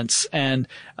agreements and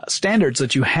standards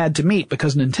that you had to meet,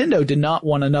 because Nintendo did not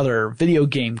want another video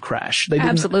game crash.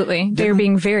 Absolutely. They were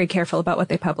being very careful about what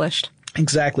they published.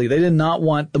 Exactly. They did not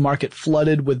want the market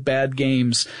flooded with bad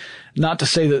games. Not to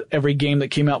say that every game that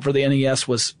came out for the NES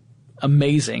was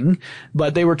amazing,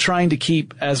 but they were trying to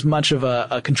keep as much of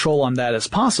a control on that as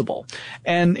possible.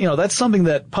 And, that's something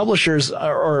that publishers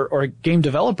or game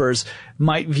developers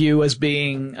might view as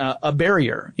being a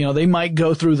barrier. They might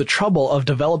go through the trouble of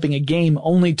developing a game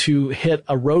only to hit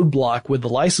a roadblock with the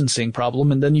licensing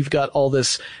problem, and then you've got all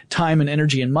this time and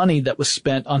energy and money that was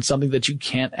spent on something that you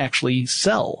can't actually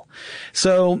sell.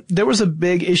 So there was a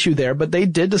big issue there, but they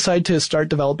did decide to start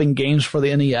developing games for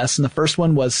the NES, and the first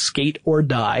one was Skate or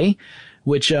Die,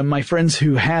 which my friends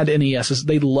who had NESs,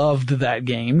 they loved that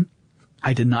game.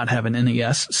 I did not have an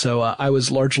NES, so I was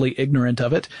largely ignorant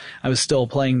of it. I was still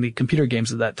playing the computer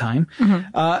games at that time.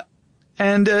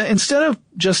 And instead of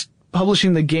just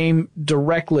publishing the game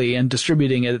directly and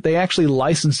distributing it, they actually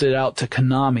licensed it out to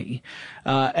Konami.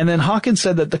 And then Hawkins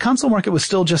said that the console market was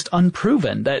still just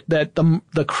unproven, that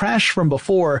the crash from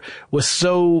before was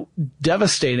so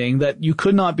devastating that you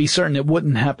could not be certain it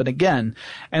wouldn't happen again.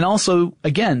 And also,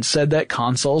 again, said that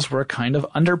consoles were kind of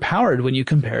underpowered when you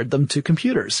compared them to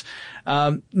computers.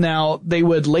 Now, they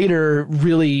would later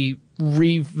really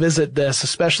revisit this,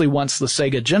 especially once the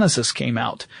Sega Genesis came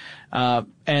out.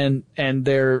 And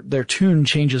their tune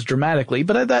changes dramatically.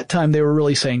 But at that time, they were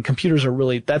really saying computers are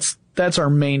really, that's our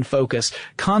main focus.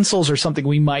 Consoles are something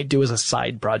we might do as a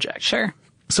side project. Sure.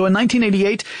 So in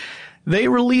 1988, they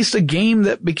released a game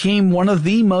that became one of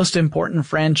the most important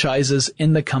franchises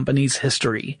in the company's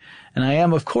history. And I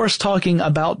am, of course, talking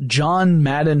about John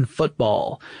Madden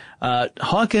Football.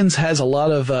 Hawkins has there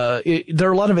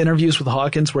are a lot of interviews with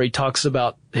Hawkins where he talks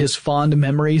about his fond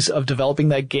memories of developing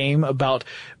that game, about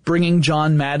bringing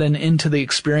John Madden into the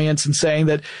experience and saying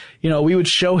that, we would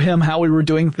show him how we were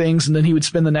doing things and then he would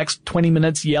spend the next 20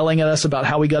 minutes yelling at us about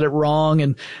how we got it wrong.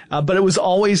 And, but it was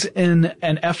always in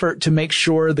an effort to make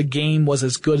sure the game was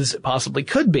as good as it possibly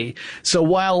could be. So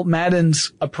while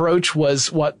Madden's approach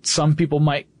was what some people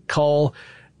might call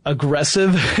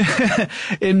aggressive,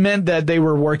 it meant that they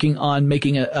were working on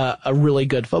making a really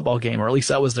good football game, or at least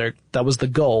that was the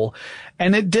goal.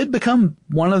 And it did become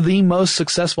one of the most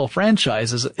successful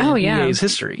franchises in EA's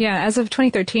history. Yeah, as of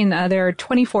 2013, there are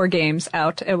 24 games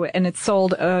out, and it's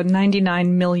sold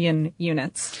 99 million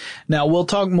units. Now, we'll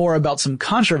talk more about some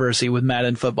controversy with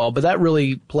Madden Football, but that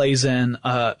really plays in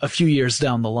a few years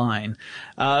down the line.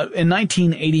 In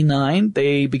 1989,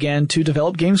 they began to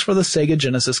develop games for the Sega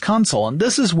Genesis console, and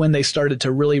this is when they started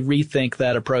to really rethink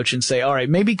that approach and say, all right,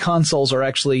 maybe consoles are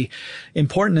actually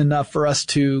important enough for us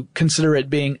to consider it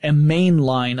being a main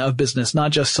line of business, not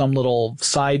just some little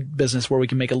side business where we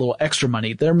can make a little extra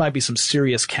money. There might be some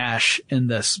serious cash in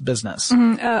this business.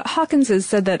 Hawkins has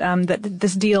said that that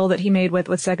this deal that he made with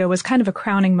Sega was kind of a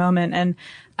crowning moment, and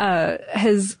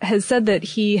has said that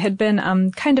he had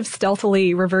been kind of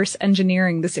stealthily reverse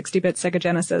engineering the 60-bit Sega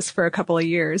Genesis for a couple of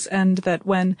years, and that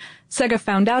when Sega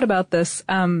found out about this,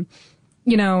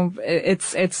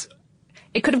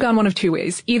 it could have gone one of two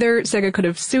ways. Either Sega could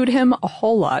have sued him a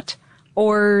whole lot,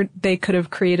 or they could have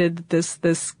created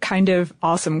this kind of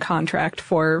awesome contract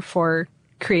for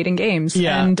creating games.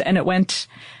 Yeah. And it went,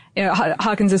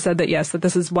 Hawkins has said that yes, that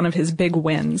this is one of his big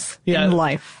wins in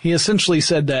life. He essentially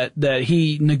said that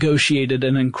he negotiated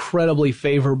an incredibly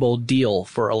favorable deal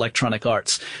for Electronic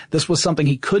Arts. This was something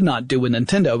he could not do with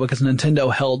Nintendo because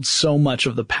Nintendo held so much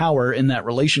of the power in that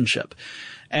relationship.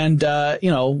 And,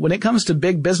 when it comes to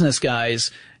big business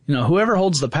guys, whoever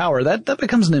holds the power, that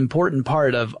becomes an important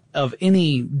part of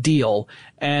any deal.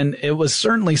 And it was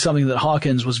certainly something that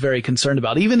Hawkins was very concerned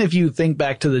about. Even if you think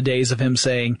back to the days of him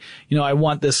saying, I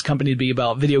want this company to be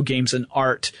about video games and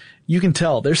art, you can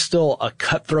tell there's still a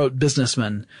cutthroat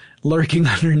businessman lurking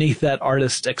underneath that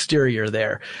artist's exterior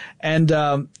there. And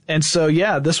so,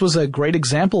 this was a great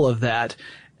example of that.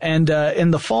 And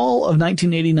in the fall of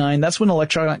 1989, that's when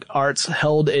Electronic Arts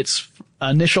held its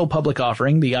initial public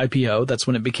offering, the IPO. That's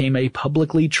when it became a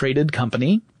publicly traded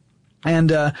company.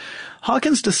 And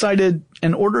Hawkins decided,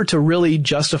 in order to really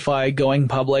justify going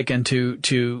public and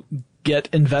to get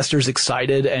investors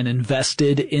excited and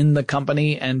invested in the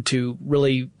company and to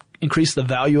really increase the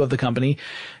value of the company,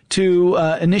 to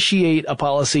initiate a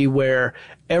policy where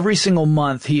every single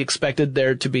month he expected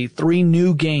there to be 3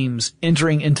 new games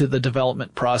entering into the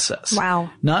development process. Wow.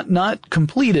 Not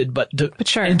completed, but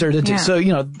sure. entered into. Yeah. So,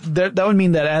 that would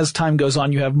mean that as time goes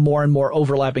on, you have more and more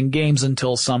overlapping games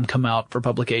until some come out for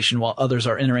publication while others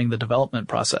are entering the development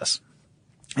process.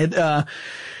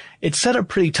 It set a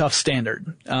pretty tough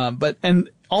standard. And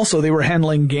also they were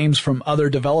handling games from other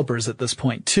developers at this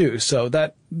point too. So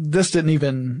this didn't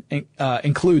even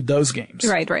include those games.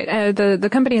 Right. The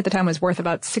company at the time was worth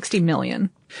about $60 million.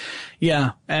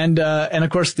 Yeah. And of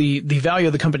course the value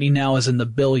of the company now is in the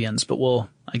billions, but we'll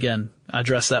again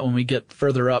address that when we get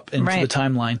further up into the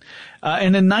timeline.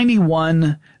 And in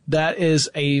 91, that is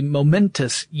a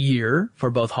momentous year for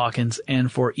both Hawkins and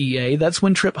for EA. That's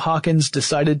when Trip Hawkins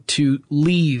decided to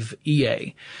leave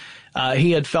EA.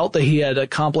 He had felt that he had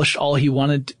accomplished all he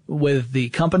wanted with the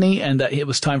company and that it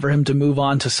was time for him to move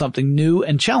on to something new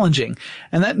and challenging.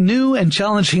 And that new and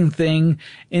challenging thing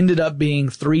ended up being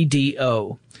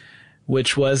 3DO,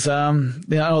 which was,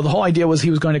 the whole idea was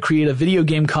he was going to create a video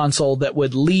game console that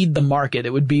would lead the market.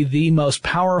 It would be the most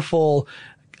powerful,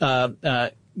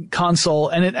 console.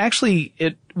 And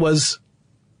it was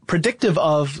predictive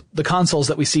of the consoles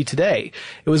that we see today.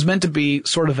 It was meant to be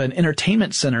sort of an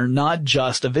entertainment center, not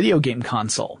just a video game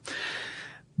console.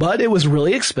 But it was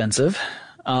really expensive.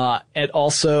 And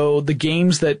also the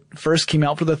games that first came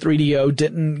out for the 3DO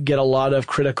didn't get a lot of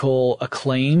critical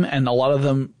acclaim, and a lot of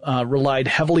them relied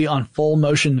heavily on full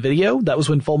motion video. That was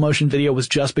when full motion video was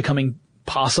just becoming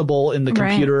possible in the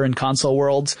computer and console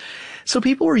worlds. So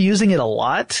people were using it a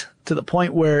lot to the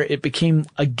point where it became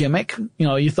a gimmick.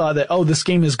 You thought that, this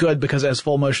game is good because it has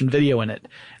full motion video in it.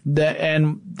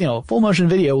 Full motion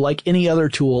video, like any other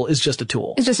tool, is just a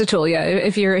tool. It's just a tool, yeah.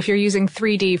 If you're using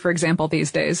 3D, for example,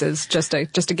 these days, is just a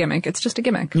gimmick. It's just a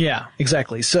gimmick. Yeah,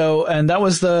 exactly. So, and that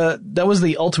was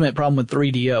the ultimate problem with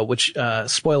 3DO, which,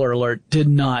 spoiler alert, did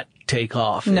not take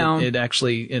off. No. It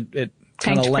actually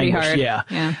kind of pretty hard.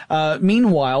 Yeah.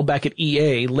 Meanwhile, back at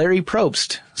EA, Larry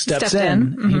Probst steps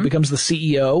in. Mm-hmm. He becomes the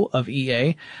CEO of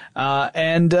EA.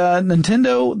 And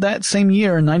Nintendo that same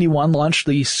year in 91 launched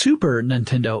the Super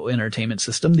Nintendo Entertainment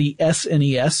System, the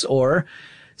SNES or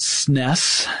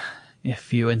SNES,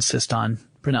 if you insist on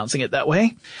pronouncing it that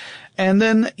way. And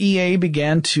then EA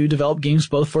began to develop games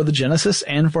both for the Genesis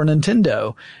and for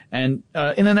Nintendo. And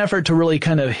in an effort to really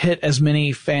kind of hit as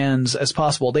many fans as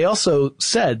possible, they also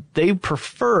said they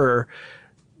prefer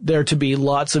there to be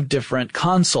lots of different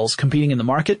consoles competing in the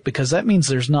market, because that means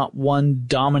there's not one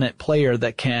dominant player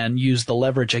that can use the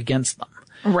leverage against them.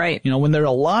 Right. When there are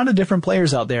a lot of different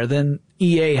players out there, then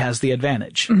EA has the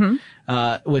advantage,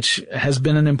 which has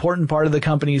been an important part of the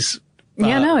company's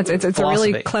it's a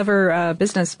really clever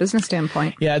business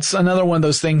standpoint. Yeah, it's another one of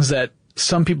those things that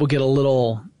some people get a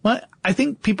little. Well, I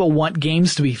think people want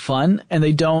games to be fun, and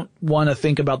they don't want to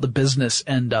think about the business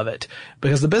end of it,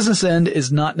 because the business end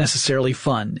is not necessarily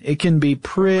fun. It can be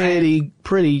pretty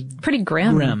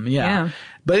grim. Yeah.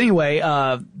 But anyway,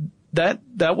 that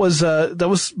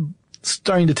was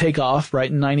starting to take off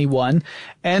right in 91,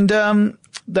 and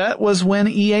that was when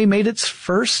EA made its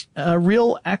first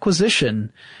real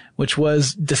acquisition, which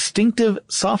was Distinctive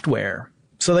Software.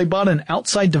 So they bought an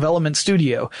outside development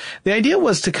studio. The idea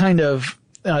was to kind of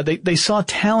they saw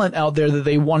talent out there that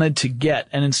they wanted to get,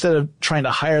 and instead of trying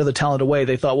to hire the talent away,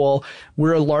 they thought, well,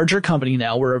 we're a larger company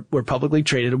now. We're publicly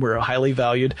traded. We're highly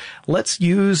valued. Let's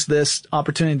use this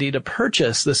opportunity to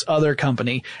purchase this other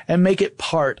company and make it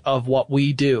part of what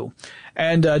we do.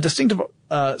 And Distinctive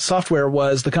Software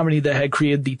was the company that had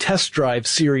created the Test Drive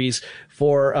series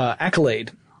for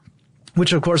Accolade,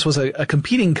 which of course was a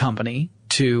competing company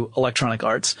to Electronic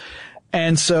Arts.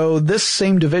 And so this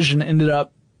same division ended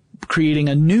up creating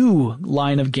a new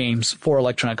line of games for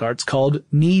Electronic Arts called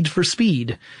Need for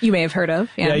Speed. You may have heard of.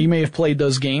 Yeah, you may have played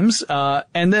those games.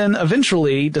 And then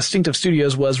eventually Distinctive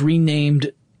Studios was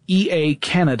renamed EA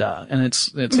Canada, and it's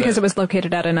because it was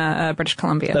located out in British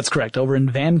Columbia. That's correct, over in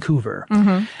Vancouver.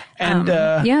 Mm-hmm. And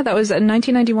that was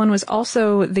 1991 was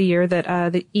also the year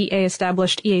that the EA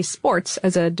established EA Sports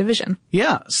as a division.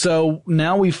 Yeah, so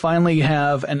now we finally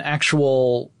have an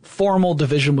actual formal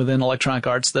division within Electronic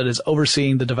Arts that is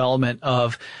overseeing the development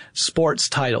of sports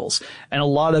titles. And a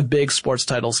lot of big sports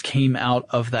titles came out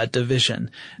of that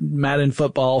division. Madden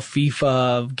football,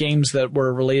 FIFA, games that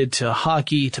were related to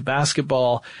hockey, to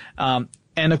basketball. And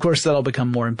of course, that'll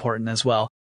become more important as well.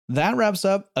 That wraps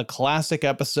up a classic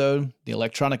episode, the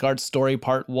Electronic Arts Story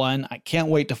Part 1. I can't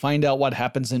wait to find out what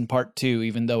happens in Part 2,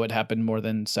 even though it happened more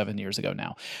than 7 years ago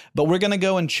now. But we're going to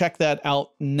go and check that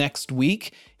out next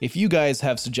week. If you guys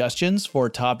have suggestions for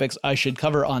topics I should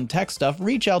cover on TechStuff,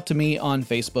 reach out to me on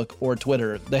Facebook or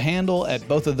Twitter. The handle at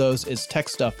both of those is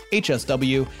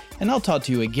TechStuffHSW, and I'll talk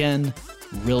to you again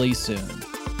really soon.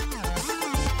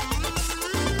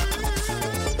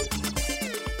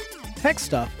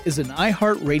 TechStuff is an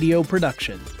iHeartRadio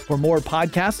production. For more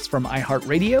podcasts from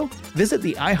iHeartRadio, visit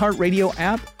the iHeartRadio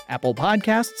app, Apple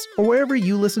Podcasts, or wherever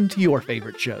you listen to your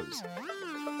favorite shows.